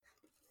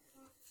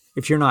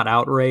If you're not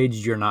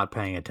outraged, you're not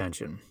paying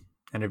attention.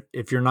 And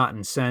if you're not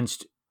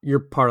incensed, you're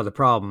part of the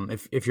problem.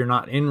 If you're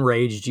not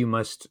enraged, you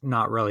must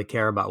not really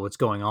care about what's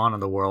going on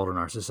in the world and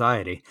our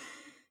society.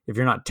 If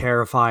you're not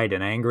terrified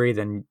and angry,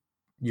 then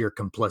you're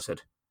complicit.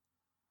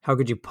 How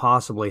could you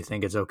possibly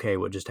think it's okay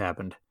what just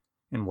happened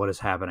and what is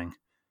happening?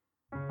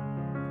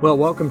 Well,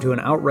 welcome to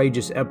an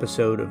outrageous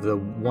episode of the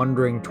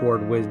Wandering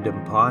Toward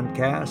Wisdom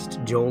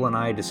podcast. Joel and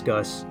I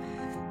discuss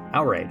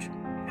outrage,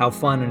 how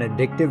fun and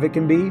addictive it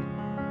can be,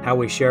 how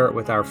we share it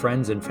with our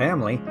friends and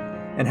family,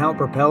 and how it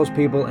propels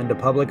people into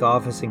public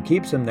office and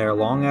keeps them there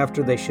long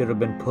after they should have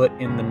been put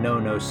in the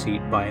no-no seat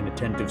by an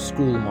attentive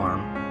school marm.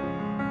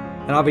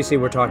 And obviously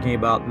we're talking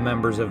about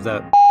members of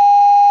the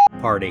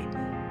party,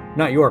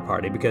 not your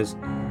party, because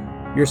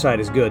your side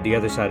is good, the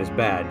other side is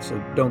bad,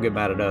 so don't get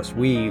mad at us.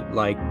 We,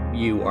 like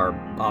you, are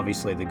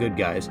obviously the good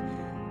guys.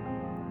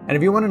 And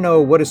if you want to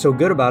know what is so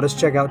good about us,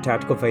 check out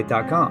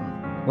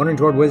tacticalfaith.com. Wandering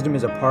Toward Wisdom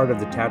is a part of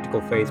the Tactical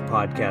Faith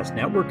Podcast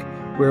Network.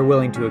 We're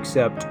willing to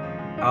accept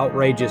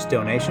outrageous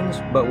donations,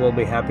 but we'll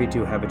be happy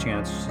to have a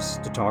chance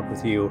to talk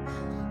with you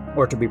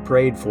or to be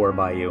prayed for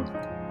by you.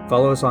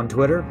 Follow us on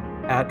Twitter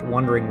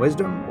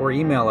 @WanderingWisdom or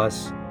email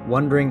us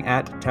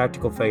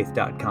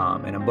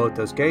wondering@tacticalfaith.com. And in both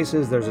those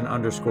cases, there's an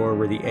underscore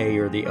where the A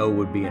or the O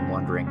would be in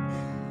wondering.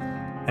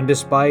 And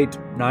despite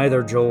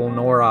neither Joel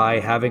nor I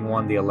having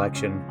won the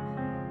election,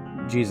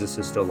 Jesus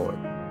is still Lord.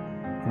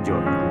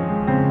 Enjoy.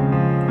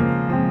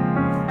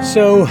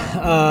 So,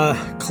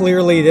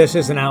 clearly this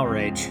is an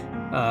outrage,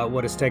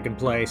 what has taken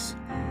place.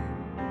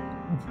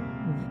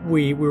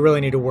 We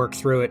really need to work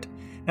through it.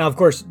 Now, of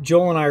course,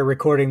 Joel and I are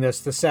recording this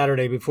the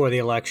Saturday before the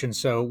election,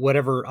 so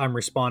whatever I'm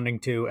responding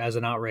to as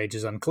an outrage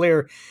is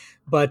unclear.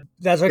 But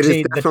that's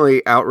actually... It is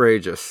definitely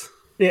outrageous.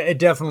 Yeah, it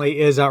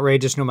definitely is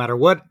outrageous no matter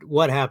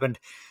what happened.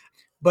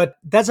 But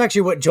that's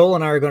actually what Joel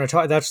and I are going to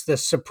talk. That's the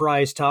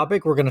surprise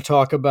topic. We're going to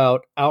talk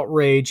about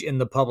outrage in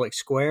the public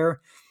square.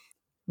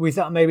 We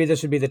thought maybe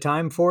this would be the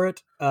time for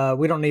it.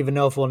 We don't even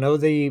know if we'll know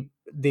the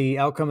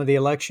outcome of the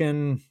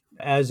election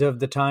as of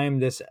the time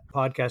this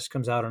podcast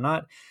comes out or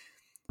not.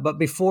 But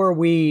before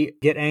we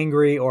get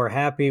angry or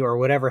happy or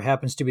whatever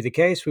happens to be the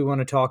case, we want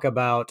to talk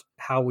about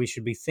how we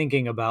should be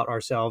thinking about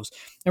ourselves.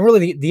 And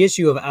really the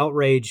issue of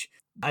outrage,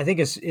 I think,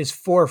 is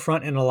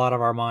forefront in a lot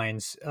of our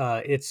minds.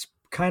 It's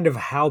kind of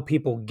how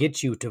people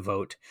get you to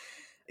vote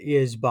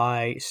is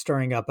by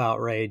stirring up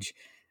outrage.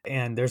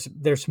 And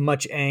there's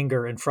much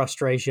anger and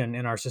frustration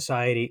in our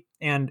society,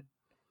 and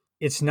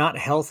it's not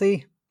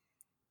healthy,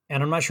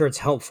 and I'm not sure it's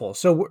helpful.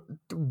 So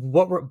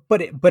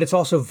but it's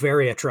also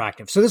very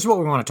attractive. So this is what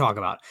we want to talk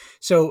about.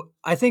 So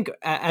I think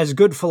as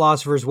good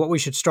philosophers, what we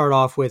should start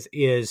off with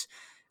is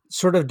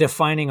sort of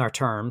defining our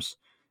terms.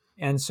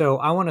 And so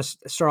I want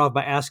to start off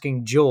by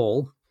asking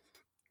Joel,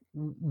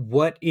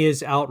 what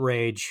is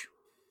outrage?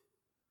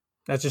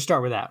 Let's just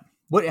start with that.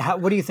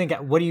 What do you think?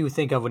 What do you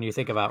think of when you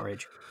think of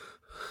outrage?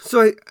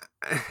 So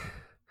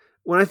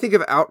when I think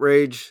of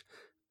outrage,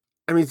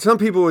 I mean, some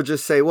people would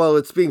just say, well,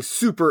 it's being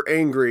super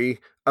angry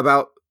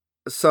about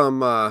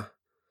some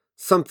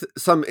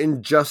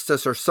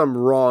injustice or some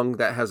wrong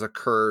that has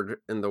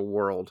occurred in the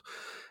world.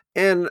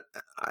 And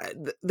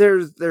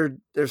there's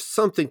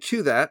something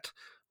to that.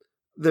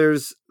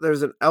 There's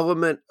an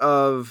element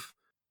of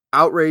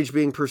outrage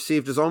being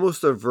perceived as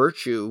almost a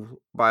virtue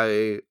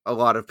by a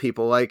lot of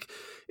people. Like,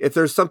 if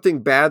there's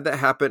something bad that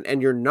happened and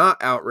you're not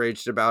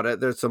outraged about it,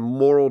 there's a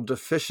moral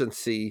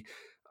deficiency,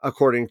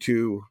 according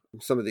to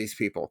some of these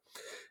people.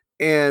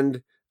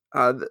 And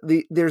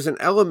there's an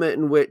element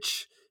in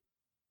which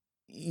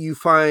you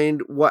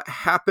find what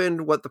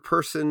happened, what the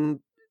person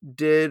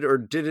did or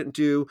didn't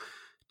do,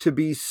 to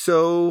be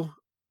so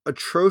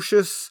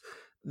atrocious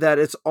that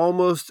it's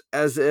almost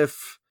as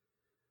if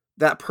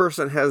that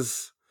person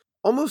has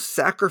almost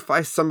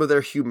sacrificed some of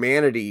their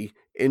humanity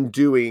in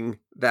doing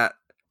that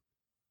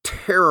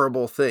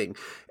terrible thing.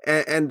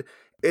 And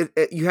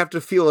you have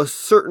to feel a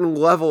certain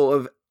level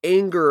of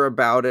anger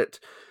about it,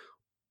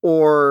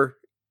 or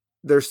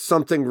there's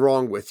something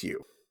wrong with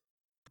you.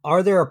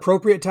 Are there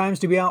appropriate times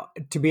to be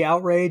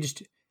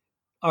outraged?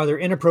 Are there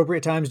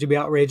inappropriate times to be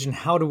outraged? And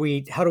how do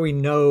we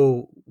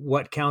know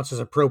what counts as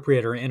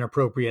appropriate or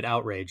inappropriate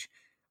outrage?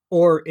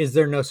 Or is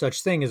there no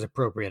such thing as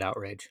appropriate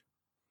outrage?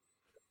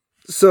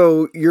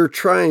 So you're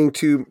trying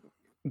to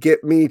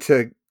get me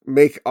to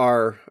make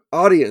our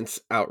audience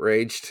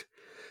outraged,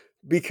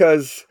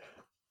 because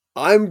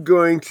I'm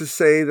going to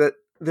say that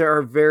there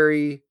are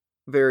very,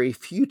 very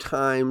few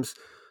times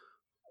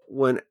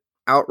when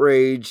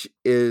outrage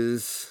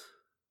is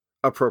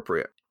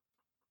appropriate,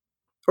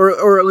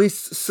 or at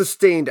least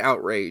sustained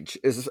outrage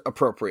is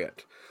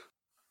appropriate.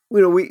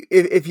 You know,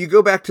 if you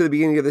go back to the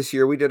beginning of this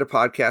year, we did a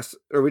podcast,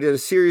 or we did a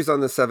series on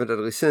the 7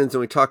 deadly sins,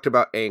 and we talked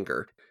about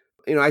anger.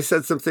 You know, I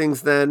said some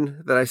things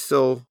then that I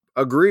still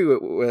agree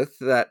with,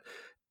 that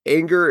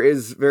anger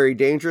is very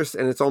dangerous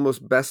and it's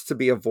almost best to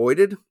be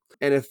avoided.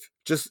 And if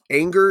just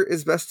anger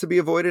is best to be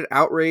avoided,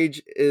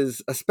 outrage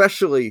is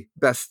especially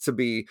best to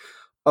be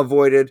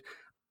avoided,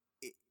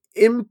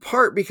 in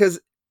part because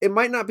it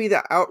might not be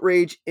that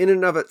outrage in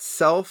and of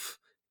itself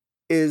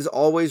is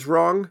always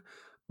wrong,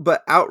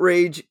 but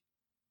outrage,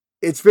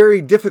 it's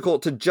very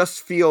difficult to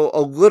just feel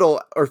a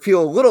little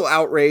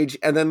outrage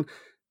and then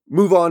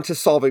move on to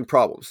solving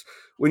problems.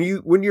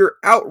 When you're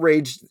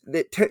outraged,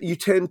 you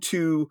tend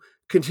to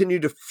continue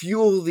to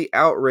fuel the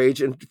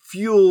outrage and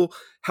fuel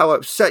how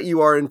upset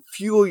you are and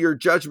fuel your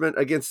judgment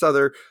against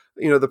the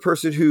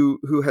person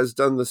who has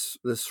done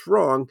this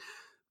wrong,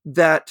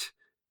 that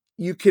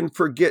you can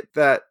forget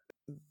that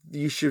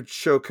you should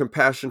show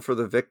compassion for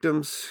the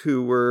victims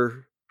who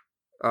were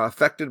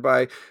affected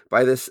by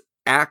this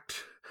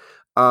act.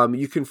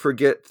 You can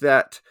forget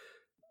that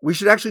we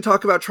should actually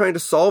talk about trying to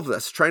solve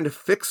this, trying to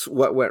fix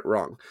what went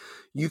wrong.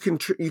 You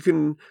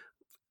can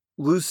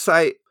lose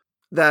sight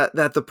that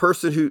the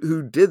person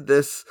who did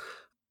this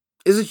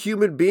is a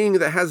human being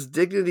that has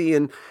dignity,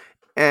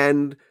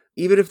 and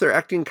even if they're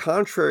acting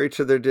contrary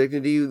to their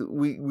dignity,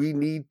 we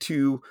need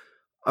to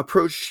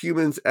approach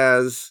humans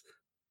as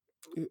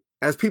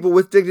people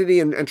with dignity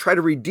and try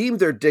to redeem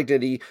their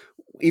dignity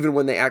even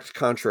when they act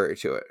contrary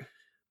to it.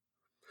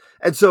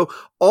 And so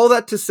all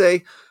that to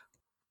say,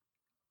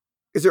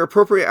 is there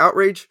appropriate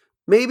outrage?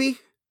 Maybe,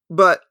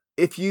 but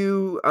if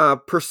you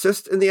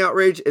persist in the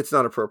outrage, it's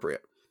not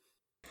appropriate.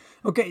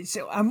 Okay,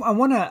 so I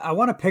want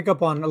to pick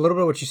up on a little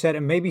bit of what you said,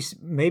 and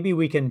maybe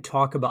we can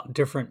talk about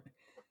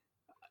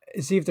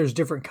see if there's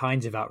different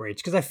kinds of outrage,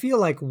 because I feel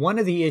like one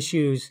of the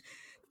issues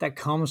that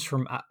comes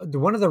from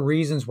one of the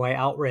reasons why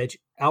outrage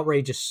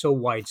is so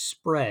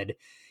widespread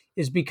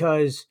is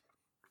because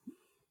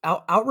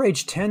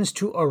outrage tends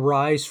to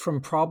arise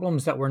from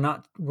problems that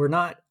we're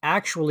not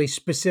actually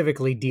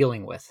specifically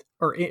dealing with,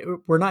 or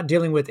we're not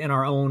dealing with in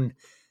our own.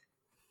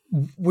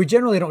 We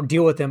generally don't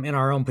deal with them in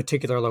our own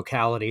particular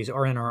localities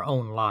or in our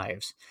own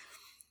lives.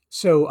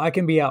 So I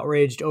can be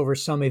outraged over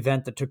some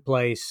event that took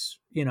place,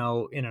 in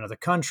another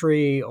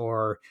country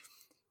or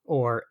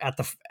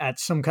at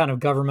some kind of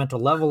governmental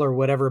level or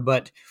whatever.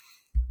 But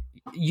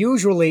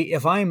usually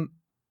if I'm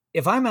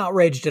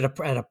outraged at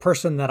a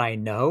person that I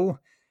know,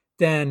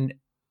 then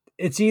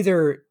it's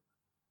either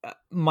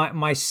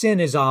my sin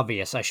is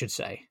obvious, I should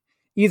say.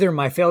 Either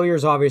my failure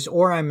is obvious,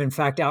 or I'm in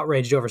fact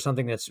outraged over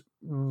something that's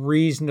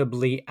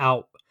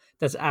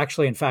that's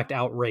actually in fact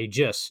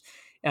outrageous,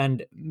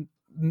 and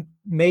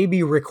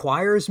maybe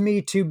requires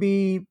me to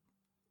be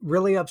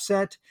really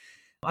upset.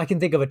 I can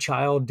think of a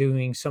child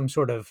doing some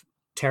sort of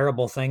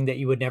terrible thing that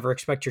you would never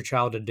expect your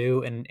child to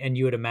do, and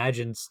you would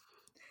imagine,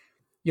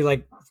 you're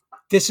like,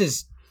 this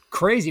is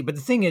crazy. But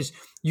the thing is,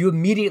 you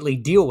immediately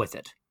deal with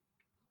it.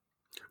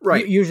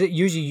 Right.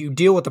 Usually you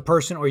deal with the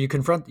person, or you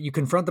confront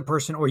the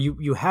person, or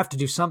you have to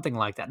do something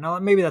like that. Now,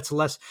 maybe that's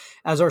less,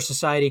 as our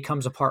society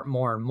comes apart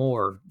more and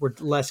more, we're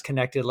less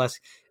connected,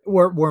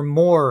 we're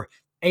more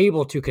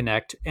able to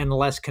connect and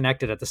less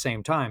connected at the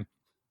same time.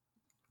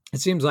 It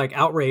seems like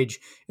outrage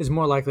is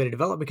more likely to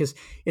develop because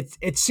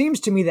it seems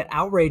to me that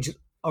outrage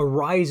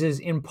arises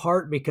in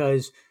part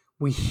because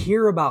we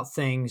hear about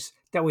things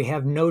that we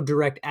have no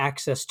direct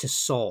access to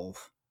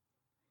solve.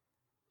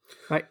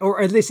 Right.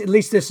 Or at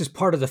least this is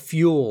part of the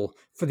fuel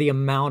for the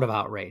amount of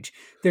outrage.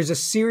 There's a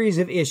series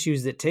of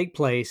issues that take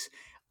place.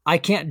 I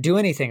can't do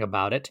anything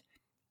about it,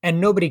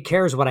 and nobody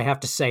cares what I have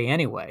to say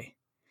anyway.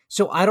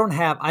 So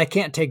I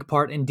can't take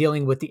part in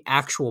dealing with the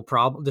actual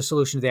problem, the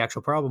solution to the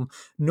actual problem,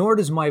 nor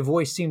does my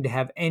voice seem to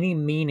have any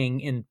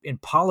meaning in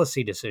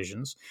policy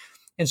decisions.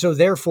 And so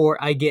therefore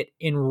I get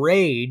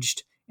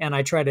enraged and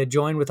I try to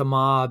join with a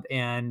mob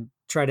and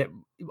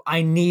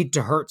I need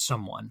to hurt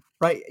someone,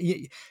 right?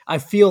 I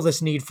feel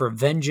this need for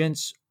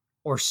vengeance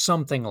or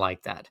something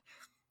like that.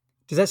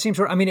 Does that seem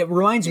it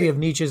reminds me of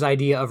Nietzsche's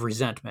idea of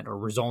resentment or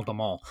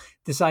ressentiment,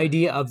 this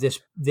idea of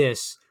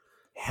this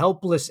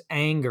helpless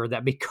anger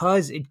that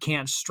because it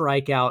can't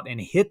strike out and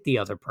hit the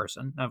other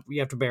person. Now, you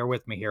have to bear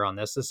with me here on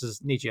this. This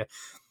is Nietzsche.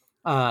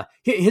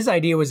 His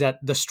idea was that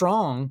the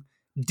strong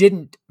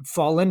didn't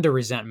fall into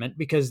resentment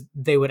because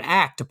they would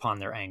act upon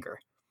their anger.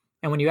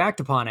 And when you act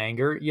upon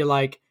anger,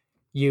 this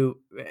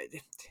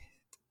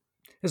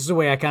is the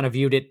way I kind of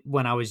viewed it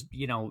when I was,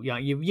 young.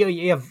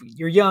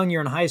 You're young,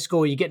 you're in high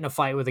school, you get in a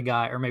fight with a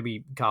guy, or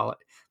maybe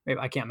maybe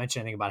I can't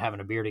mention anything about having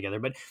a beer together,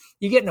 but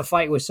you get in a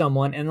fight with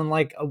someone and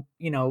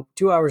then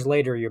 2 hours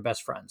later, you're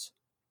best friends.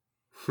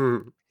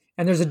 And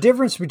there's a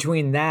difference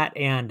between that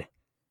and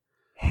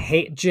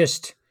hate,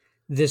 just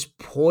this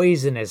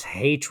poisonous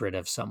hatred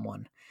of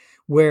someone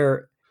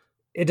where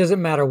it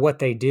doesn't matter what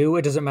they do.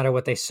 It doesn't matter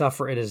what they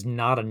suffer. It is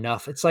not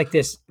enough. It's like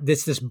this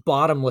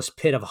bottomless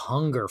pit of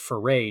hunger for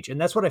rage. And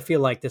that's what I feel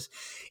like this.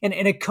 And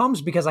it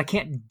comes because I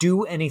can't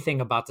do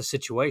anything about the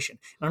situation.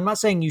 And I'm not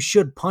saying you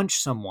should punch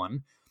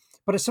someone,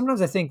 but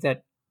sometimes I think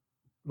that,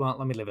 well,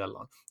 let me leave that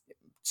alone.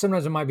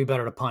 Sometimes it might be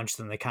better to punch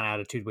than the kind of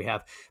attitude we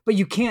have, but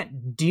you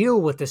can't deal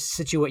with the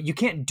situation. You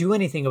can't do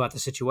anything about the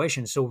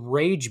situation. So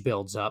rage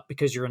builds up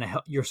because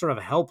you're sort of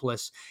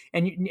helpless,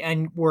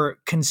 and we're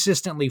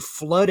consistently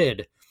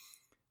flooded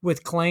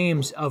with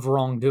claims of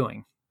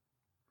wrongdoing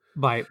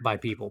by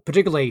people,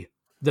 particularly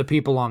the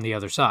people on the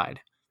other side.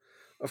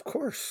 Of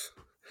course.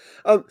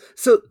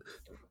 So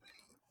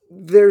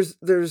there's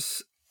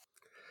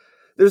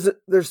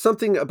there's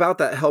something about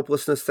that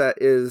helplessness that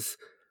is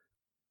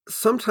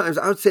sometimes,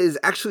 I would say, is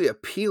actually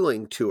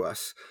appealing to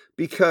us,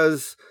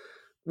 because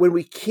when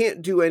we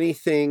can't do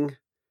anything,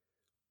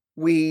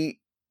 we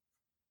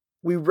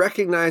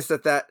recognize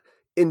that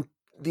in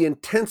the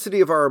intensity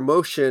of our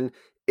emotion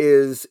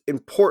is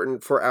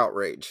important for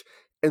outrage.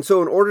 And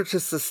so in order to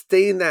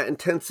sustain that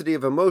intensity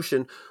of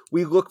emotion,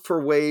 we look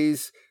for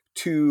ways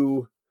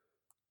to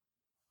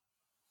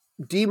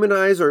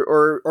demonize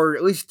or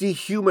at least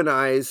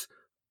dehumanize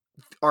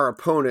our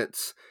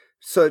opponents,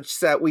 such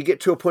that we get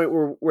to a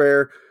point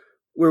where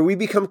we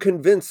become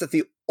convinced that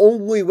the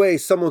only way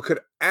someone could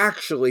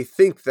actually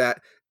think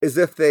that is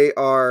if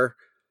they're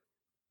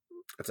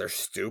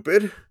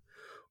stupid,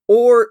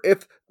 or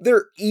if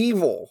they're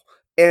evil,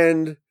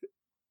 and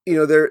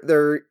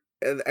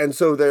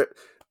so they're,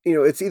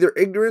 it's either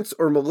ignorance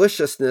or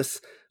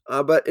maliciousness,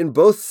 but in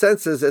both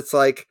senses it's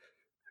like,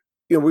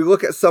 we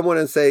look at someone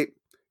and say,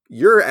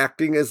 you're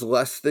acting as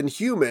less than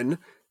human,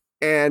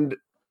 and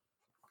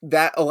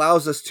that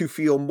allows us to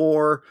feel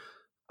more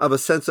of a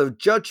sense of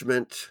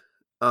judgment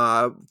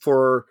on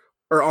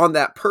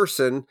that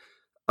person,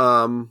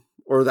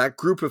 or that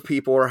group of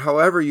people, or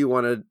however you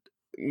want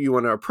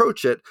to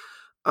approach it.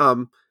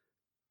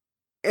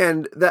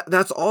 And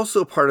that's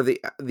also part of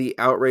the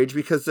outrage,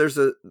 because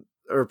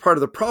or part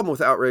of the problem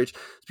with outrage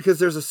is because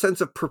there's a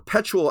sense of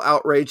perpetual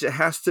outrage that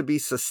has to be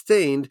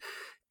sustained.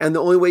 And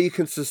the only way you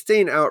can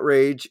sustain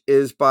outrage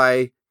is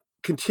by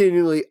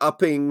continually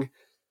upping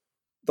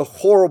the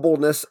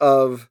horribleness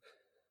of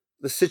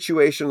the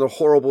situation, the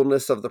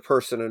horribleness of the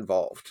person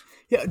involved.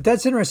 Yeah,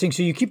 that's interesting.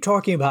 So you keep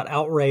talking about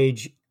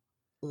outrage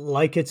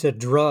like it's a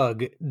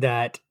drug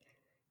that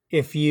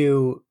if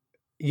you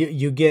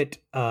get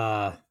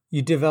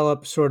you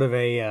develop sort of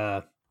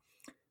a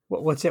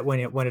what's it when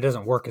it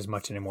doesn't work as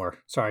much anymore?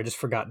 Sorry, I just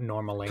forgot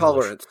normal English.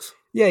 Tolerance.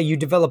 Yeah, you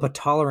develop a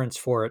tolerance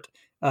for it,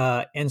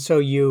 and so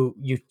you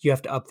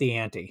have to up the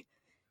ante,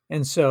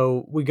 and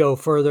so we go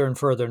further and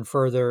further and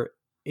further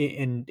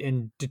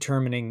in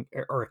determining,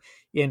 or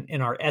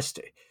in our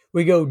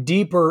we go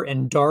deeper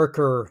and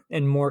darker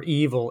and more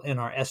evil in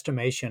our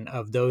estimation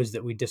of those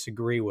that we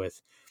disagree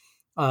with,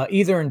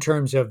 either in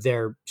terms of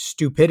their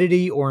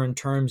stupidity or in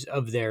terms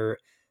of their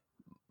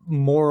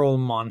moral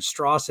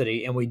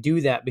monstrosity. And we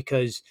do that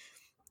because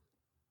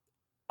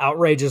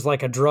outrage is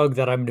like a drug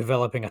that I'm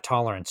developing a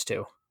tolerance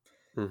to.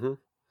 Mm-hmm.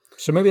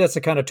 So maybe that's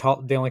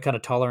the only kind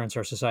of tolerance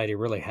our society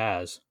really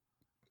has.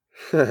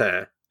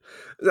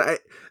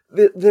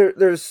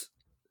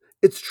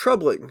 It's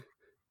troubling,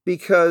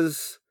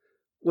 because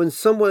when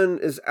someone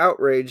is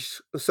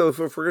outraged, so if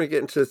we're going to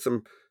get into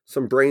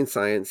some brain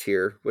science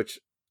here, which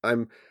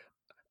I'm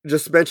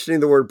just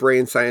mentioning the word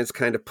brain science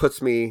kind of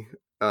puts me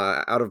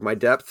out of my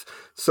depth.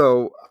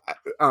 So,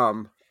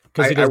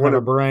 because he doesn't have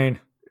a brain.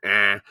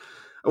 I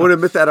want to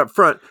admit that up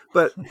front.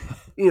 But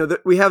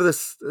we have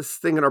this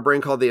thing in our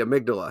brain called the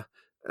amygdala.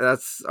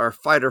 That's our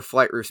fight or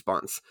flight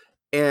response.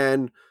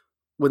 And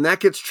when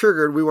that gets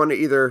triggered, we want to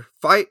either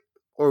fight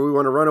or we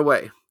want to run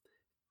away.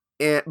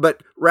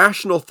 But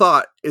rational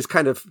thought is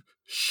kind of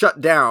shut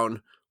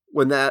down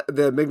when the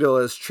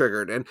amygdala is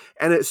triggered, and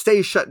it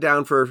stays shut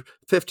down for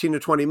 15 to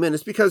 20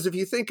 minutes, because if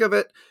you think of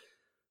it,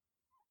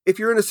 if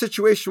you're in a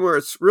situation where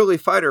it's really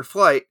fight or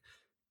flight,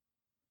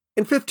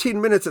 in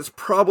 15 minutes it's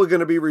probably going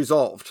to be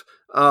resolved.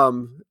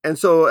 And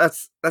so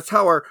that's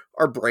how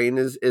our brain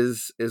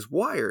is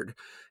wired.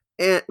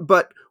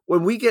 But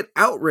when we get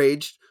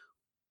outraged,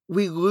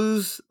 we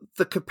lose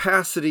the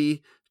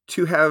capacity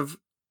to have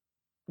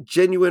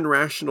genuine,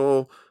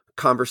 rational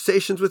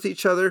conversations with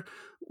each other.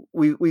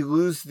 We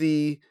lose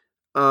the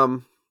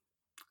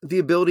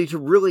ability to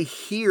really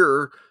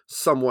hear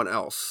someone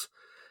else.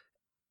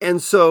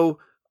 And so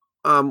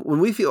when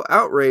we feel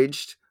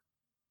outraged,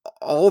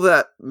 all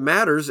that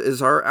matters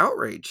is our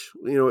outrage.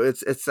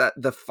 It's that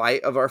the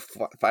fight of our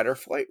fight or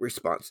flight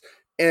response.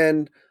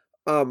 And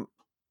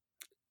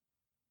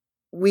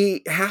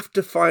we have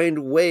to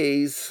find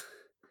ways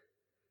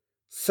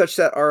such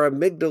that our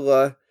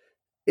amygdala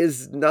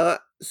is not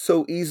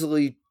so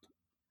easily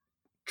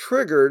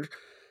triggered,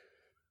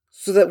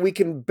 so that we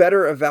can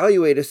better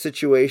evaluate a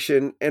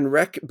situation and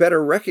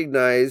better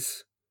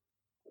recognize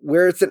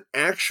where it's an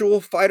actual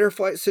fight or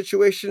flight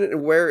situation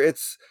and where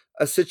it's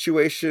a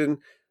situation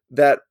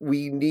that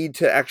we need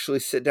to actually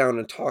sit down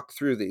and talk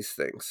through these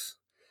things.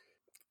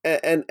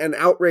 And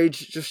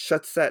outrage just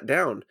shuts that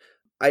down.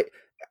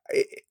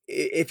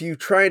 If you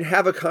try and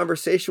have a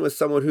conversation with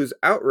someone who's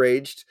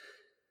outraged,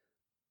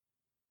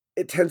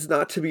 it tends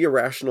not to be a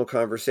rational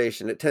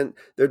conversation.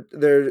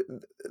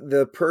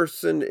 The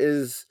person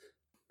is,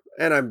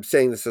 and I'm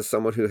saying this as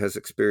someone who has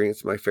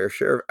experienced my fair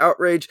share of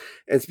outrage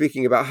and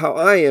speaking about how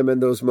I am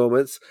in those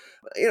moments.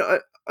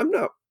 I'm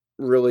not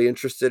really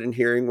interested in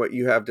hearing what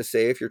you have to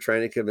say if you're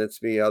trying to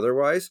convince me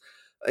otherwise.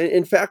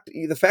 In fact,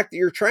 the fact that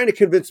you're trying to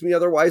convince me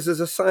otherwise is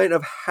a sign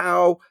of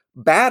how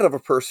bad of a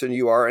person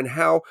you are and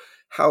how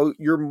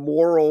your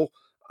moral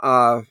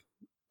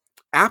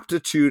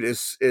aptitude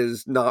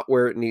is not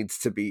where it needs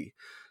to be.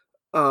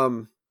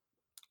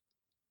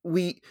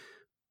 We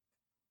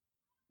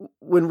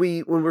when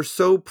we're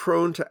so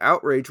prone to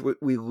outrage,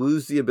 we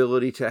lose the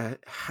ability to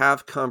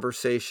have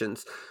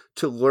conversations,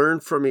 to learn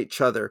from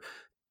each other,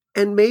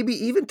 and maybe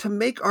even to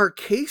make our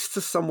case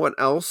to someone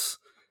else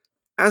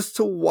as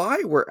to why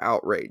we're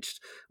outraged,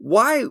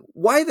 why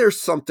there's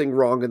something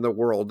wrong in the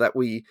world that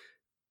we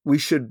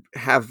should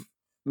have,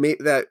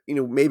 that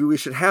maybe we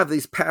should have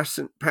these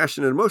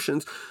passionate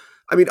emotions.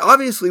 I mean,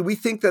 obviously, we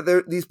think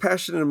that these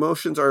passionate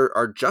emotions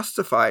are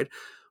justified,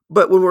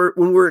 but when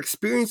we're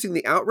experiencing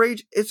the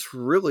outrage, it's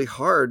really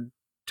hard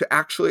to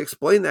actually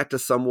explain that to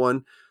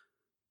someone,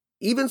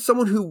 even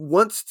someone who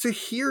wants to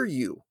hear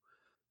you,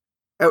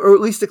 or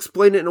at least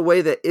explain it in a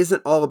way that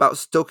isn't all about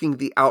stoking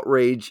the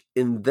outrage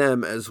in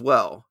them as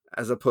well,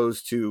 as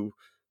opposed to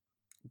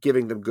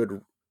giving them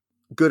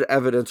good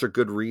evidence or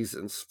good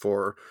reasons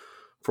for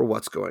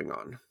what's going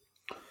on.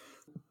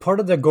 Part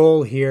of the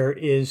goal here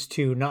is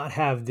to not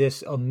have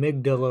this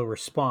amygdala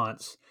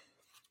response.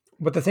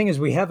 But the thing is,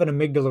 we have an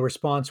amygdala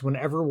response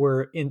whenever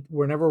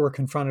we're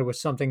confronted with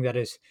something that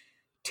is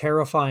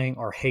terrifying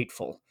or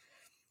hateful.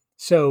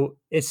 So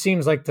it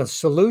seems like the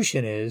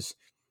solution is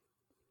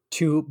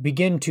to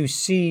begin to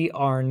see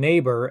our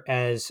neighbor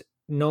as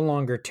no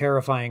longer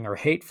terrifying or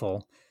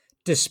hateful,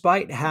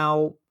 despite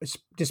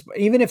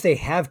even if they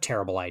have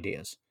terrible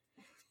ideas.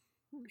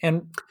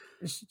 And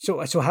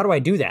so how do I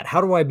do that?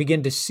 How do I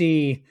begin to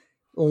see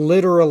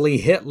literally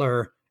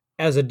Hitler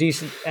as a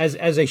decent,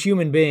 as a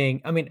human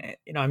being? I mean,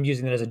 I'm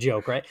using that as a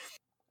joke, right?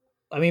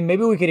 I mean,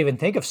 maybe we could even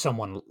think of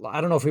someone. I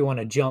don't know if we want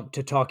to jump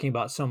to talking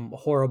about some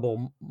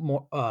horrible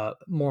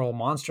moral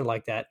monster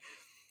like that,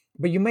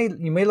 but you may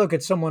look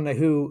at someone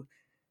who,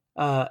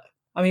 I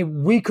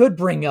mean, we could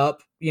bring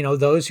up,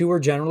 those who were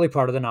generally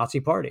part of the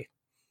Nazi Party.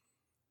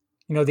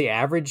 The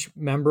average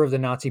member of the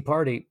Nazi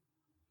Party,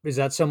 is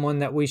that someone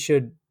that we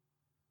should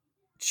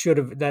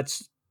have?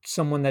 That's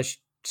someone that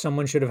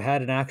someone should have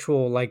had an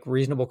actual, like,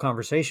 reasonable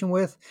conversation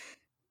with.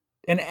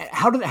 And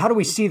how do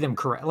we see them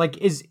correct? Like,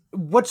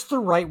 what's the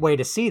right way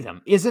to see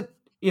them? Isn't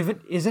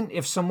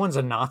if someone's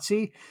a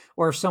Nazi,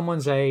 or if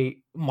someone's a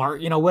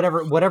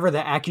whatever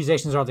the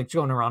accusations are that's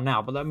going around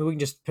now. But I mean, we can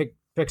just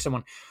pick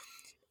someone.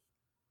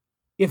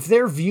 If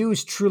their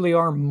views truly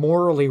are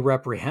morally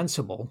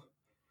reprehensible,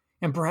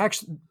 and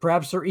perhaps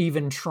they're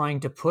even trying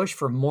to push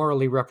for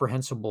morally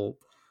reprehensible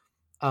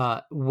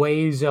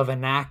ways of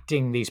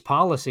enacting these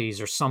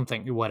policies or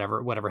something,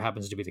 whatever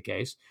happens to be the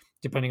case,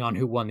 depending on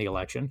who won the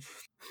election.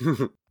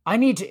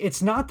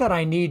 It's not that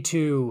I need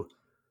to,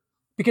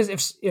 because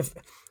if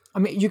I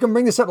mean, you can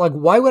bring this up, like,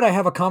 why would I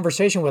have a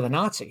conversation with a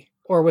Nazi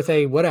or with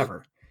a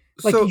whatever?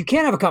 Like, you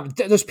can't have a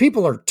conversation. Those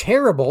people are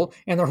terrible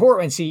and they're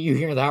horrible. And see, you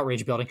hear the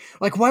outrage building.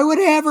 Like, why would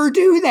I ever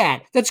do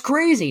that? That's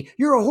crazy.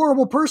 You're a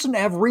horrible person to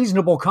have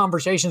reasonable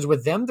conversations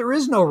with them. There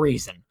is no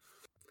reason.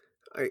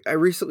 I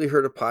recently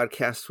heard a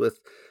podcast with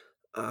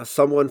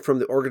someone from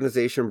the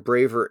organization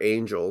Braver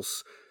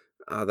Angels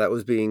that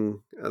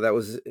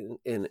was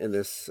in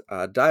this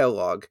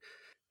dialogue,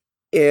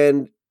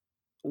 and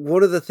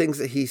one of the things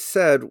that he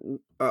said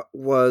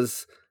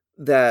was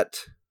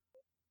that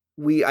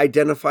we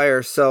identify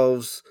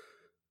ourselves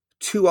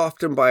too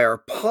often by our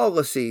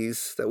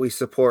policies that we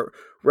support,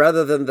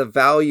 rather than the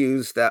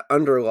values that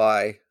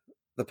underlie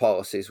the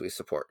policies we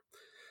support.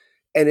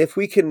 And if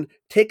we can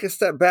take a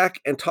step back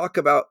and talk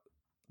about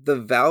the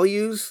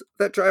values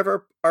that drive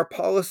our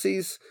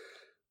policies,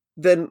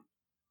 then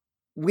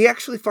we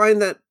actually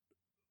find that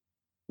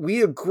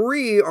we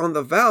agree on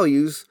the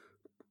values,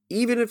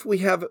 even if we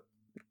have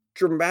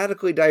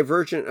dramatically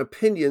divergent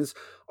opinions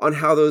on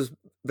how those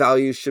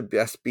values should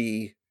best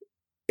be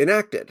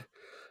enacted.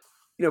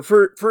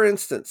 For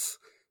instance,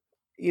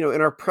 in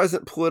our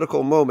present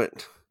political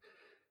moment,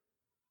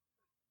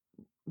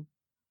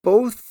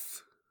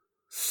 both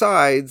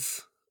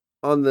sides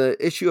on the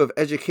issue of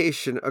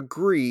education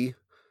agree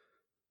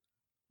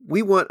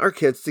we want our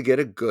kids to get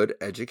a good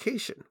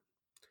education.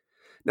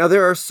 Now,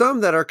 there are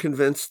some that are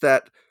convinced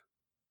that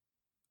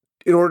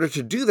in order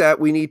to do that,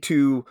 we need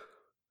to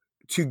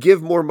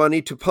give more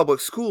money to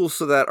public schools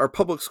so that our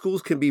public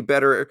schools can be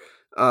better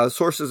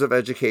sources of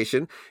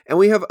education. And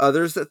we have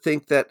others that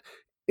think that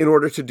in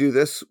order to do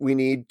this, we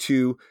need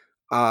to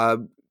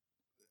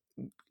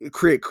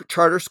create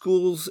charter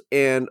schools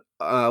and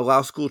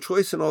allow school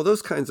choice and all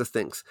those kinds of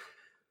things.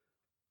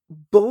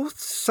 Both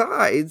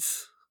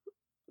sides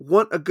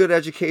want a good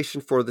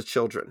education for the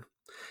children.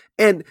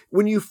 And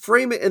when you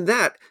frame it in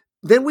that,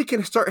 then we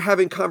can start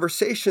having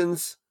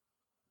conversations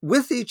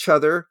with each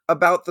other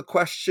about the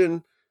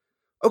question,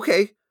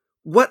 okay,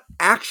 what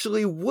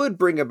actually would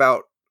bring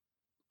about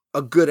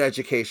a good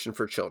education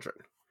for children?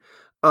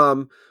 I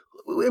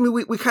mean,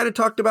 we kind of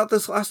talked about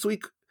this last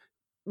week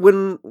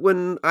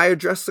when I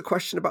addressed the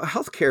question about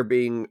healthcare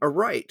being a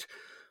right.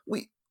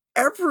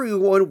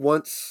 Everyone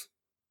wants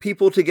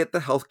people to get the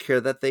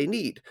healthcare that they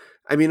need.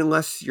 I mean,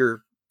 unless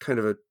you're kind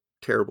of a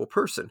terrible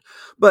person.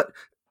 But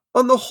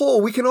on the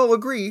whole, we can all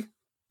agree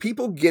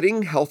people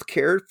getting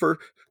healthcare for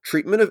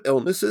treatment of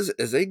illnesses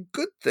is a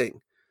good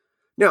thing.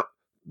 Now,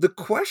 the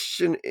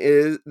question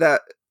is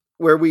that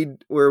where we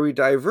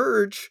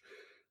diverge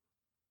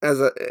as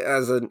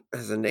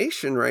a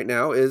nation right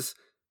now is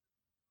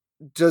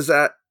is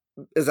that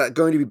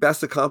going to be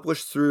best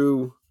accomplished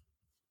through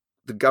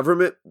the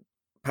government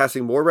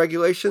passing more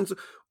regulations,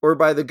 or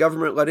by the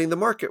government letting the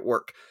market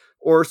work,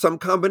 or some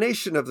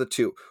combination of the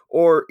two,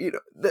 or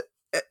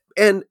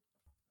and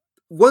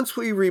once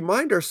we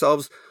remind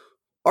ourselves,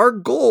 our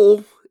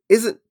goal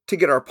isn't to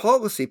get our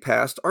policy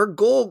passed, our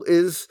goal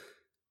is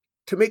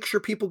to make sure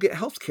people get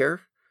health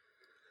care,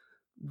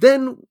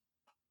 then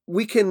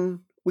we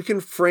can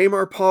frame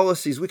our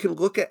policies, we can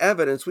look at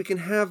evidence, we can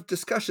have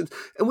discussions,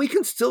 and we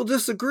can still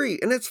disagree,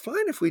 and it's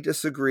fine if we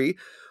disagree,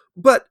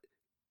 but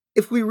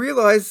if we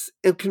realize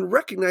and can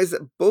recognize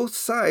that both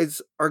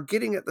sides are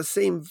getting at the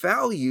same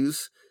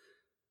values,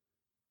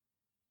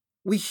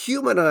 we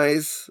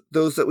humanize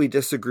those that we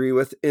disagree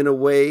with in a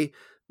way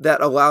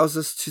that allows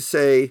us to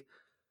say,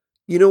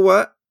 you know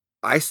what?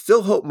 I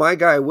still hope my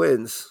guy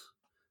wins.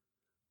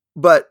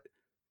 But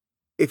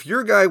if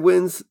your guy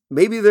wins,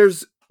 maybe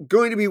there's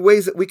going to be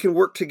ways that we can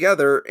work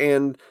together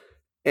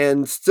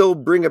and still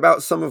bring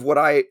about some of what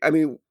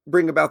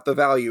bring about the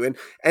value.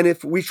 And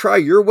if we try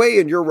your way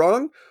and you're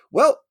wrong,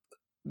 well,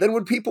 then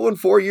when people in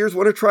 4 years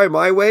want to try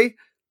my way,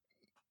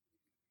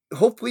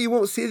 hopefully you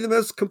won't see them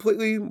as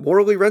completely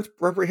morally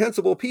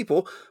reprehensible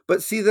people,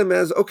 but see them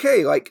as,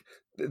 okay, like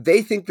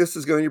they think this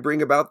is going to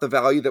bring about the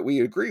value that we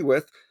agree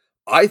with.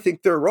 I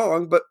think they're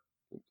wrong, but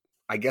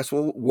I guess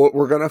what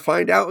we're going to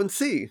find out and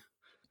see.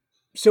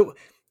 So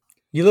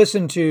you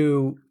listen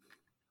to,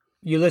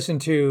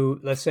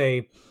 let's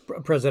say,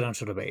 a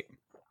presidential debate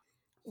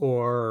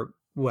or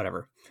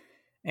whatever.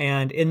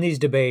 And in these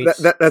debates,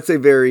 that's a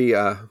very,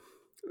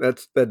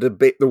 that's the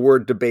debate. The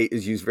word debate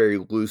is used very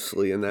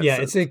loosely in that. Yeah,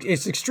 sense.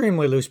 it's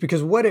extremely loose,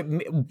 because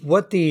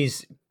what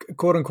these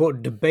quote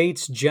unquote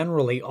debates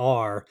generally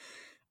are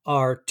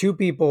two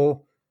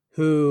people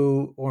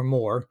or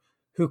more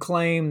who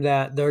claim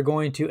that they're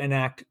going to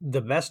enact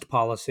the best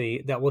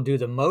policy that will do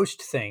the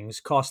most things,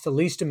 cost the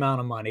least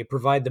amount of money,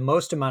 provide the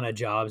most amount of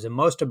jobs and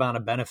most amount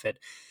of benefit.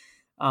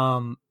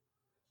 And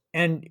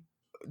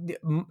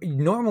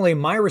normally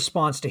my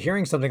response to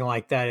hearing something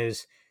like that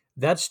is,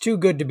 that's too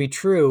good to be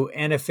true.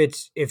 And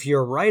if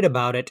you're right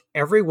about it,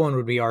 everyone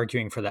would be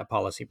arguing for that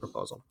policy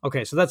proposal.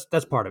 Okay, so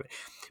that's part of it.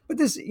 But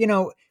this,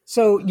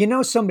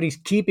 somebody's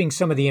keeping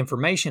some of the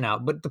information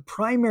out. But the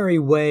primary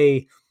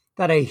way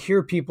that I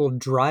hear people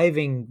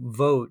driving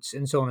votes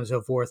and so on and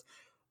so forth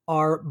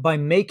are by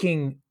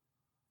making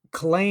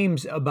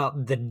claims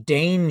about the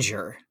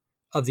danger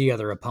of the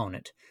other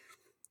opponent.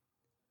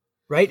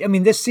 Right? I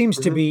mean, this seems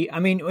to be, I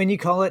mean, when you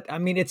call it, I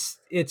mean, it's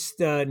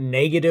the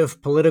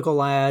negative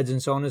political ads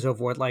and so on and so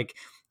forth, like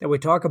that we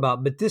talk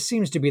about, but this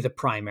seems to be the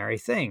primary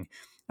thing.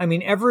 I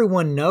mean,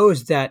 everyone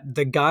knows that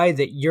the guy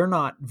that you're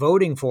not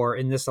voting for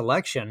in this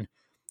election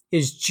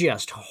is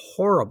just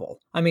horrible.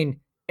 I mean,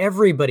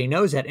 everybody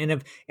knows that.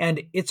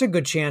 And it's a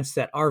good chance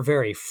that our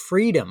very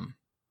freedom,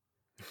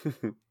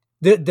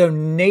 the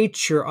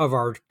nature of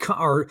our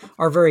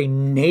very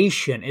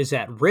nation is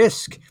at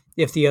risk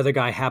if the other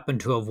guy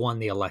happened to have won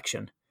the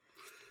election.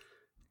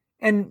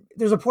 And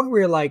there's a point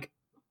where you're like,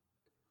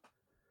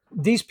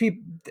 these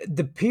people,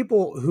 the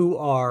people who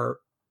are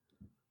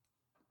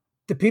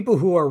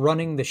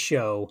running the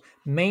show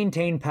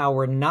maintain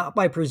power not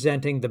by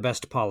presenting the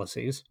best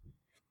policies,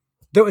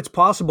 though it's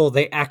possible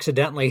they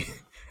accidentally,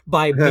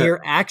 by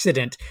mere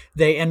accident,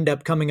 they end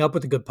up coming up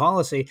with a good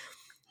policy,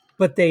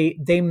 but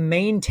they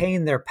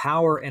maintain their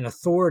power and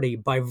authority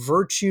by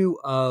virtue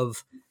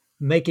of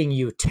making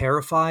you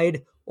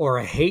terrified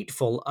or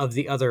hateful of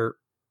the other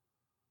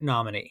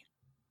nominee.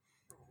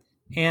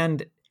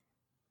 And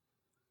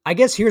I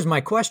guess here's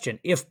my question.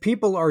 If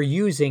people are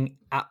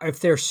if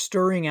they're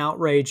stirring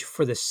outrage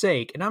for the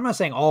sake, and I'm not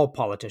saying all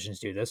politicians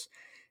do this,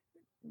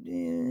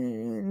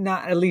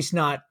 not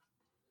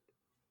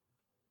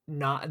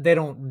they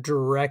don't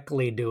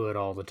directly do it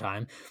all the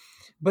time.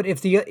 But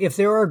if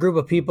there are a group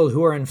of people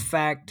who are in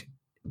fact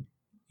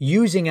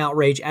using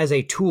outrage as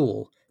a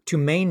tool to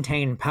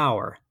maintain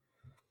power,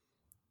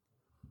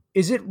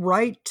 is it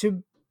right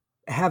to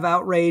have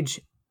outrage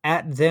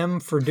at them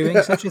for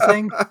doing such a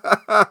thing?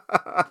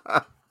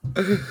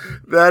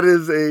 That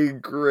is a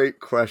great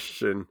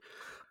question.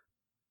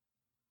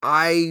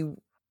 I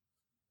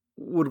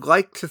would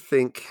like to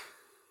think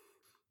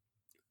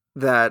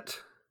that,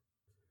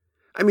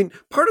 I mean,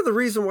 part of the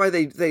reason why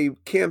they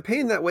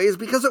campaign that way is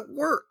because it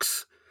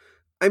works.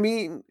 I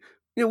mean,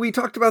 we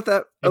talked about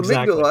that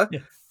amygdala,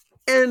 yeah.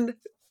 And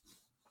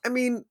I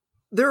mean,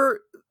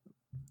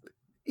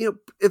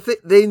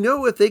 if they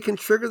know if they can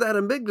trigger that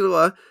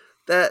amygdala,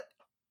 that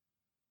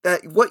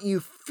what you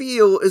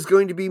feel is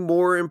going to be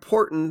more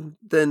important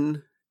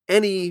than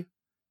any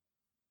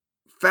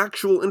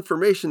factual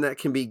information that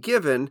can be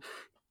given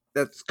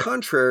that's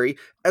contrary,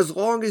 as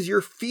long as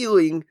you're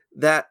feeling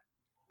that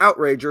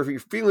outrage, or if you're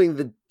feeling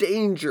the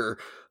danger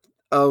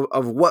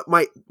of what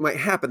might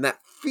happen, that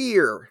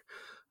fear.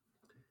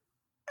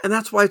 And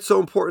that's why it's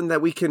so important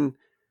that we can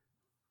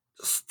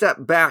step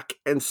back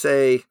and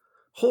say,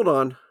 hold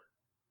on,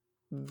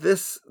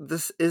 this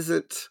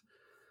isn't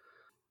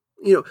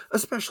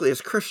especially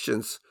as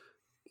Christians,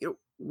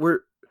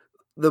 we're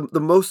the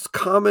most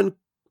common,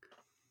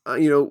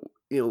 when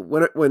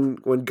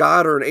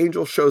God or an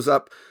angel shows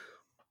up,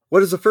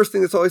 what is the first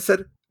thing that's always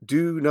said?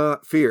 Do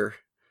not fear.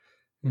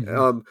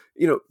 Mm-hmm.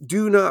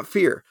 Do not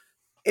fear.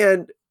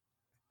 And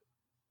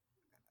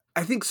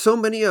I think so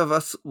many of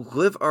us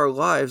live our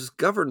lives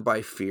governed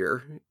by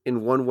fear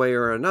in one way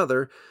or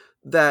another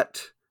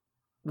that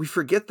we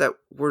forget that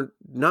we're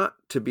not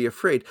to be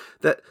afraid,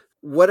 that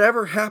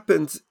whatever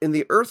happens in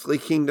the earthly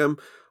kingdom,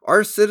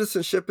 our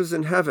citizenship is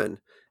in heaven,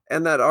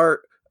 and that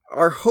our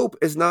hope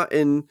is not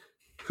in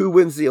who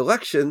wins the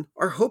election.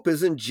 Our hope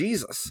is in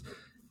Jesus,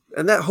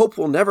 and that hope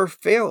will never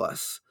fail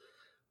us.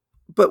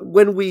 But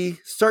when we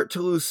start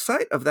to lose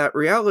sight of that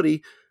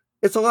reality,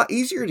 it's a lot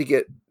easier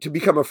to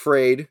become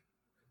afraid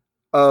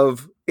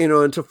of,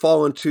 and to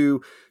fall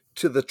into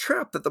the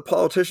trap that the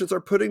politicians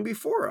are putting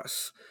before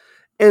us.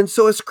 And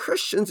so as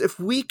Christians, if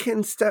we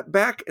can step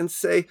back and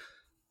say,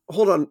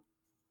 hold on,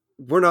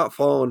 we're not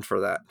falling for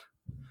that.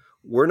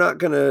 We're not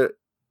going to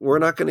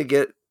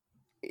get,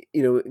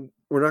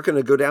 we're not going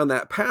to go down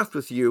that path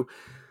with you.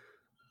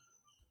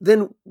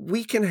 Then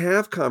we can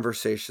have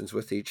conversations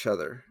with each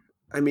other.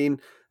 I mean,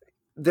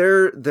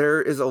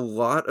 there is a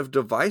lot of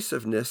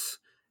divisiveness,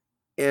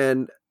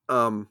 and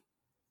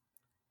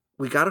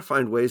we got to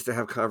find ways to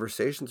have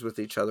conversations with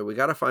each other. We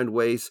got to find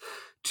ways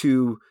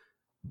to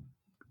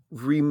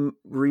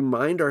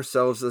remind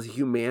ourselves of the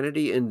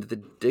humanity and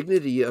the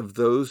dignity of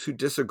those who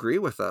disagree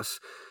with us.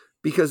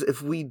 Because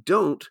if we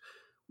don't,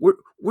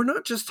 we're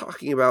not just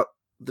talking about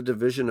the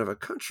division of a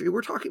country,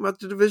 we're talking about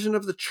the division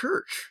of the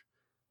church.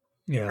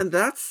 Yeah. And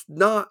that's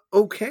not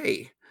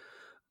okay.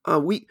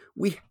 We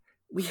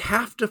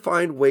have to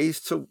find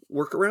ways to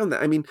work around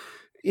that. I mean,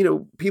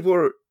 people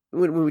are,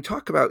 when we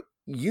talk about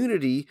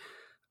unity,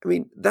 I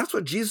mean, that's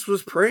what Jesus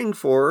was praying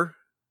for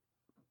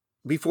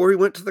before he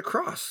went to the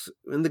cross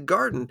in the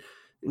garden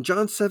in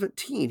John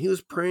 17. He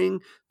was praying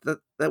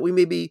that we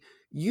may be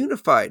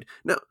unified.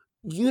 Now,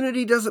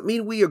 unity doesn't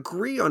mean we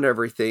agree on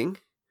everything.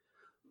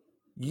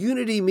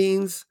 Unity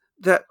means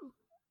that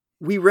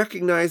we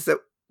recognize that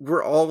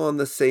we're all on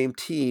the same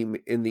team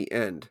in the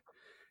end.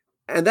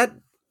 And that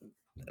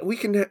we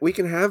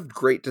can have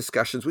great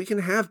discussions. We can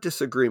have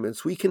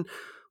disagreements. We can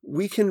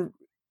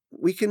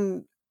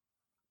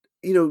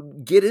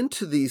get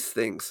into these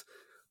things.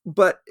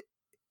 But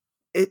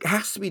it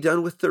has to be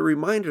done with the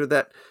reminder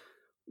that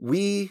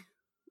we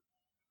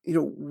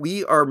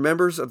are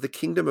members of the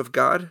kingdom of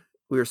God.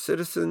 We are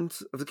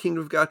citizens of the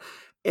kingdom of God.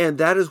 And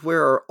that is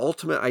where our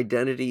ultimate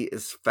identity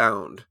is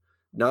found,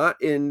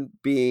 not in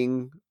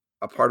being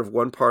a part of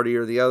one party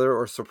or the other,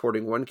 or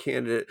supporting one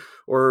candidate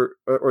or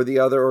the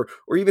other,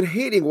 or even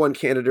hating one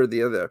candidate or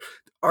the other.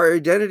 Our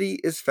identity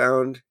is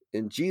found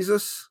in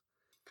Jesus,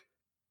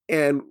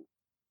 and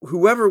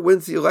whoever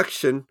wins the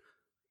election,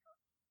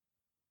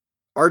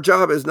 our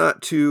job is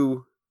not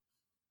to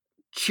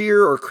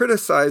cheer or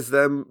criticize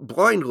them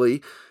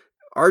blindly.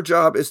 Our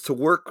job is to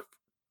work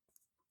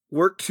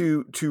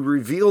to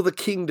reveal the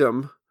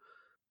kingdom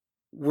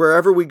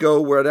wherever we go,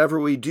 whatever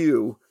we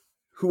do,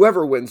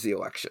 whoever wins the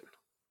election.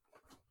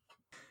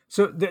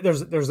 So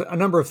there's a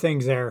number of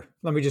things there.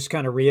 Let me just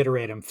kind of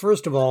reiterate them.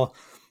 First of all,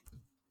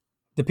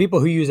 the people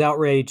who use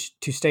outrage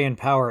to stay in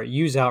power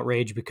use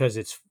outrage because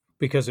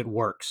it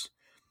works.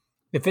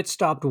 If it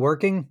stopped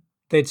working,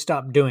 they'd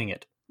stop doing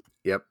it.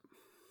 Yep.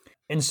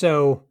 And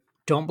so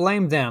don't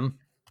blame them,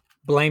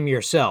 blame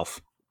yourself.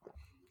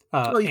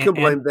 Well, you can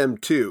blame them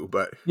too,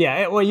 but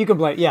yeah, well, you can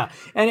blame, yeah.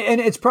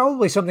 And it's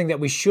probably something that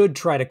we should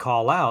try to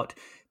call out.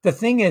 The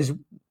thing is,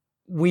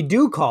 we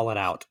do call it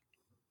out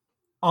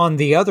on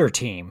the other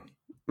team.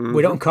 Mm-hmm.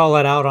 We don't call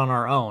it out on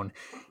our own.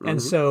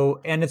 And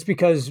and it's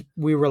because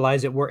we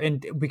realize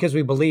that because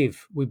we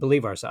believe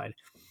our side.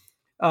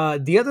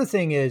 The other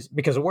thing is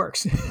because it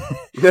works.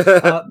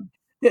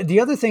 The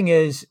other thing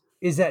is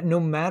that no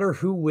matter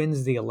who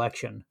wins the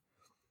election,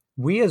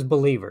 we as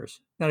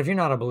believers, now if you're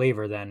not a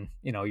believer, then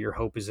your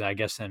hope is, I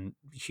guess, in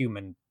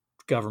human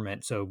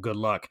government. So good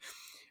luck.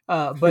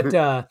 But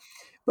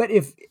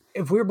if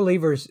we're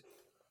believers,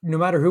 no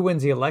matter who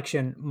wins the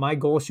election, my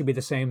goal should be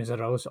the same as it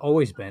has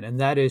always been, and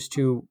that is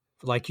to,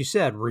 like you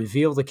said,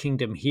 reveal the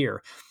kingdom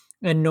here.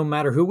 And no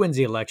matter who wins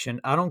the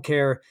election, I don't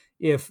care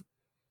if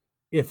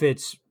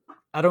it's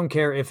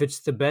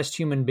the best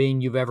human being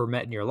you've ever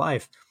met in your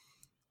life,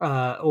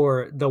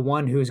 or the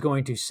one who's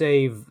going to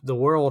save the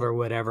world or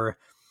whatever.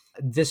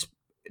 This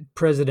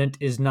president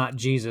is not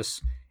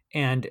Jesus,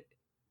 and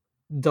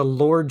the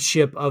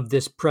lordship of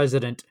this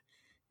president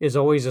is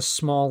always a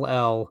small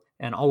L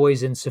and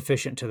always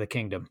insufficient to the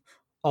kingdom.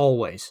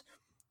 Always.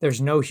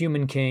 There's no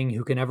human king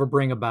who can ever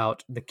bring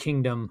about the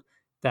kingdom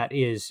that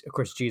is, of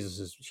course, Jesus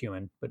is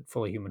human, but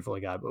fully human,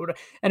 fully God. But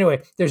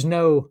anyway, there's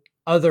no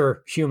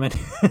other human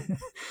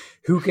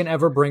who can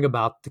ever bring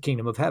about the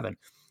kingdom of heaven.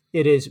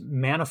 It is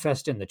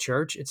manifest in the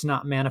church. It's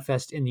not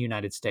manifest in the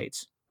United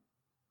States.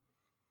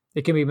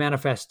 It can be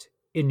manifest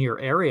in your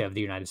area of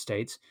the United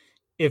States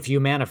if you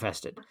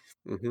manifest it.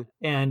 Mm-hmm.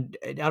 And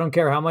I don't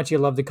care how much you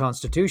love the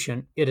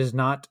Constitution, it is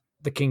not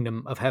the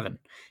kingdom of heaven.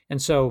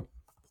 And so,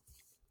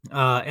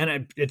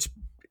 it's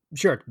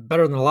sure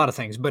better than a lot of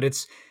things, but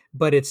it's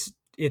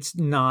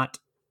not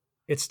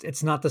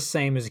it's not the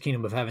same as the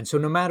kingdom of heaven. So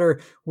no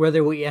matter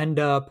whether we end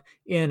up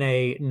in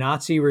a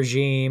Nazi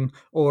regime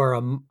or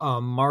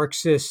a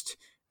Marxist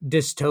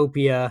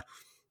dystopia,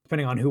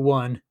 depending on who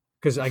won,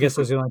 because I guess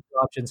those are the only two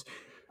options.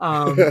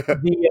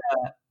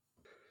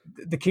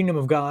 The kingdom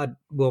of God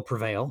will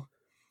prevail,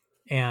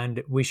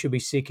 and we should be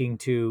seeking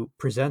to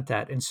present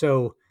that. And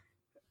so,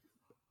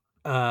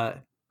 uh,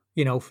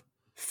 you know,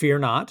 fear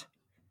not.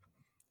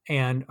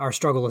 And our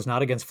struggle is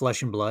not against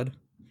flesh and blood.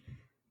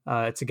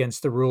 It's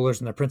against the rulers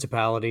and the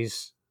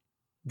principalities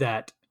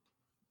that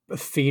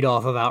feed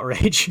off of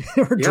outrage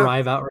or Yeah.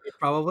 drive outrage,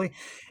 probably.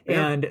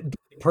 Yeah. And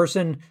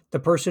the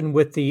person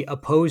with the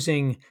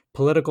opposing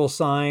political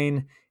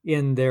sign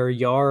in their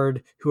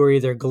yard, who are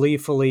either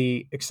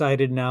gleefully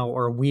excited now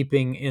or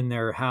weeping in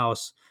their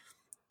house,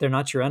 they're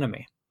not your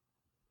enemy.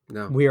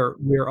 No. We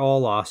are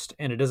all lost,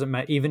 and it doesn't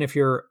matter. Even if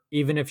you're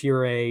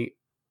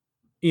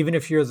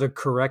the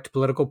correct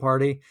political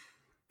party,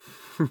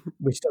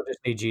 we still just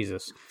need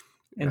Jesus.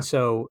 Yeah. And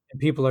so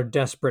people are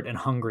desperate and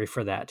hungry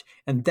for that.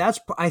 And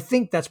I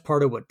think that's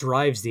part of what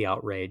drives the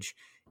outrage,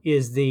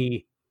 is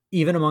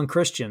even among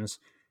Christians,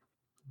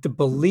 the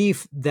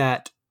belief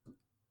that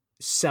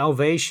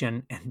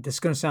salvation, and this is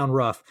going to sound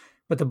rough,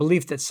 but the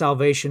belief that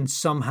salvation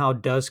somehow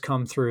does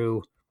come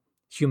through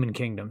human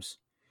kingdoms.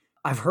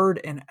 I've heard,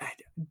 and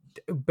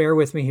bear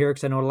with me here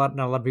because I know not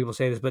a lot of people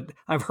say this, but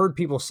I've heard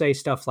people say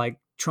stuff like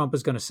Trump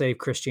is going to save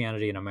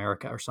Christianity in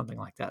America or something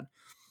like that.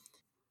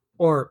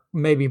 Or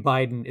maybe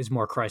Biden is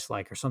more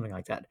Christ-like or something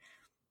like that.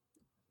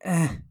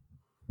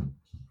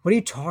 What are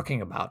you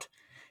talking about?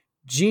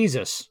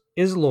 Jesus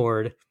is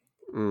Lord,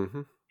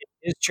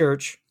 is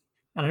church.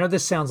 And I know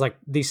these sound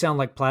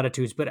like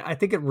platitudes, but I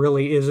think it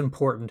really is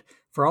important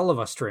for all of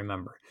us to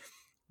remember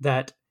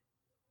that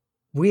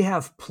we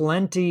have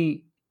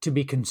plenty to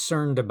be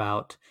concerned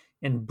about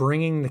in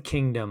bringing the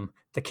kingdom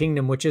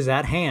which is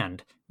at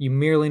hand. You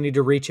merely need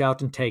to reach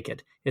out and take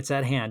it. It's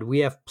at hand. We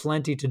have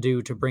plenty to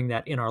do to bring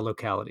that in our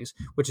localities,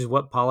 which is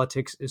what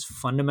politics is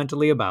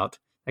fundamentally about.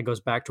 That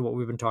goes back to what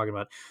we've been talking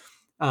about.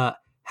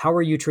 How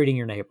are you treating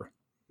your neighbor?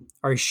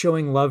 Are you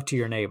showing love to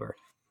your neighbor?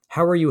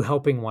 How are you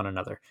helping one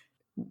another?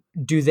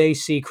 Do they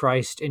see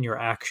Christ in your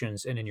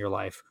actions and in your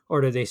life? Or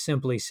do they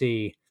simply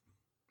see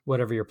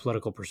whatever your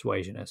political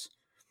persuasion is?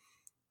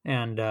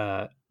 And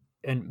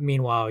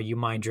meanwhile, you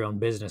mind your own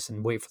business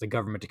and wait for the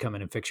government to come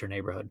in and fix your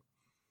neighborhood,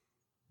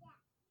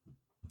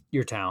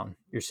 your town,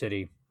 your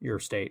city, your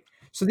state.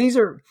 So these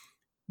are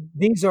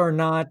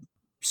not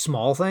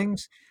small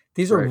things.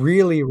 These are Right.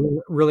 really,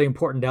 really, really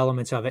important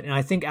elements of it. And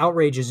I think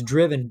outrage is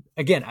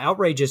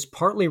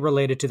partly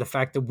related to the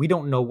fact that we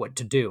don't know what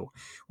to do.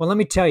 Well, let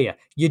me tell you,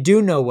 you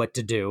do know what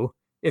to do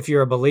if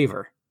you're a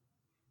believer.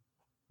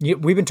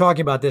 We've been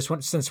talking about this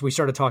since we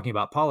started talking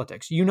about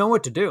politics. You know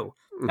what to do.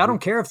 I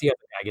don't care if the other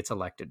guy gets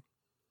elected.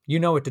 You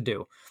know what to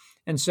do.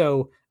 And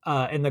so,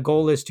 and the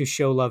goal is to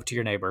show love to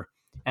your neighbor.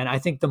 And I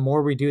think the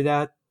more we do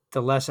that,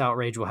 the less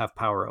outrage will have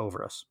power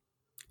over us.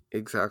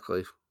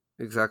 Exactly.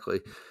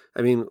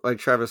 I mean, like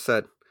Travis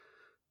said,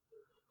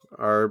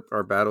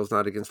 our battle's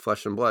not against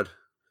flesh and blood.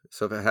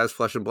 So if it has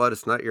flesh and blood,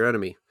 it's not your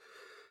enemy.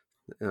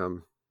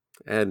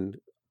 And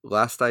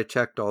last I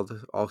checked,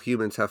 all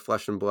humans have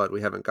flesh and blood.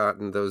 We haven't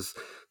gotten those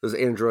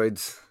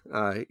androids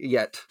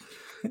yet.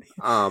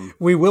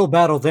 We will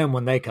battle them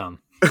when they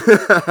come,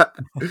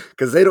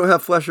 because they don't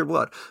have flesh or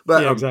blood.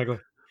 But yeah, exactly.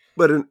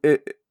 But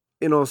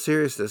in all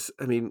seriousness,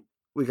 I mean,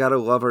 we got to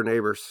love our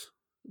neighbors.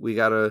 We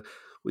got to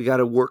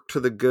work to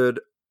the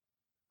good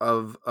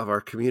of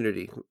our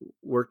community.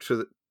 Work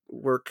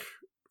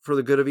for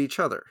the good of each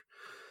other.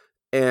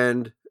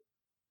 And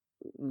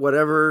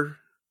whatever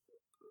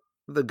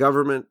the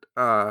government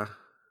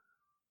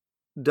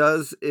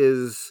does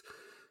is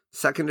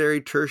secondary,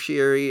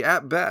 tertiary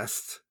at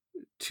best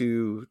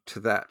to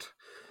that.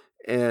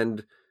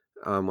 And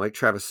like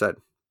Travis said,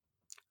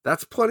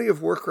 that's plenty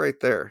of work right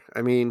there.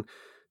 I mean,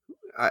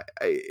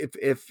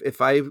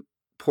 if I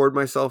poured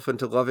myself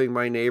into loving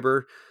my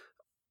neighbor,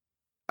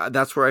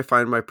 that's where I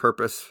find my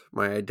purpose,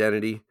 my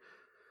identity,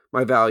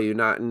 my value,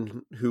 not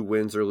in who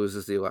wins or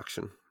loses the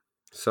election.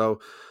 So,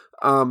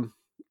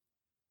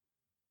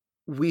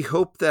 we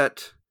hope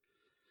that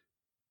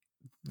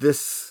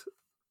this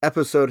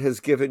episode has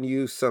given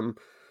you some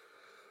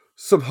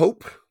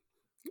hope,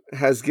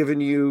 has given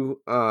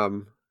you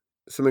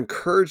some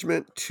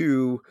encouragement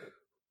to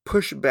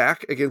push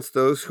back against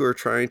those who are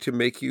trying to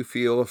make you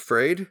feel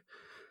afraid,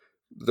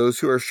 those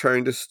who are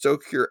trying to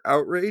stoke your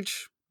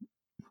outrage.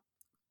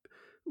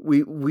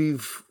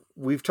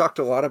 We've talked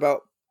a lot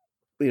about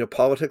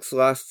politics the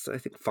last, I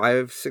think,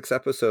 5-6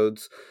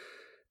 episodes.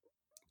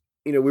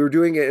 We were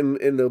doing it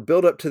in the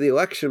build up to the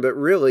election, but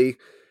really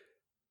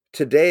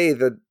today,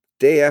 the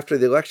day after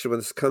the election, when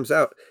this comes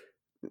out,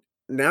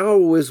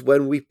 now is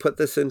when we put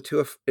this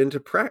into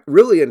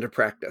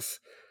practice.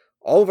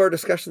 All of our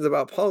discussions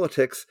about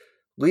politics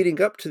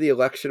leading up to the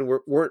election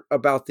weren't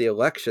about the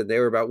election. They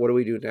were about, what do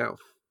we do now?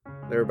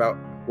 They're about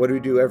what do we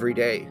do every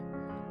day.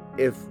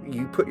 If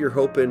you put your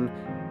hope in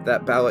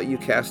that ballot you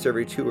cast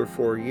every 2 or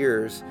 4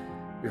 years,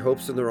 your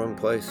hope's in the wrong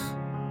place.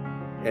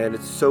 And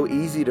it's so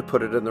easy to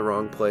put it in the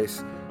wrong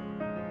place.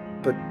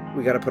 But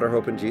we got to put our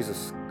hope in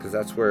Jesus, because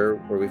that's where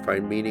we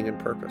find meaning and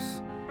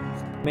purpose.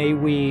 May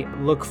we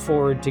look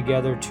forward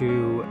together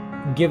to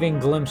giving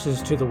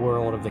glimpses to the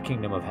world of the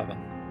kingdom of heaven.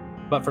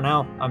 But for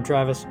now, I'm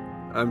Travis.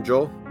 I'm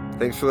Joel.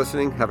 Thanks for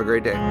listening. Have a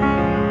great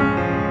day.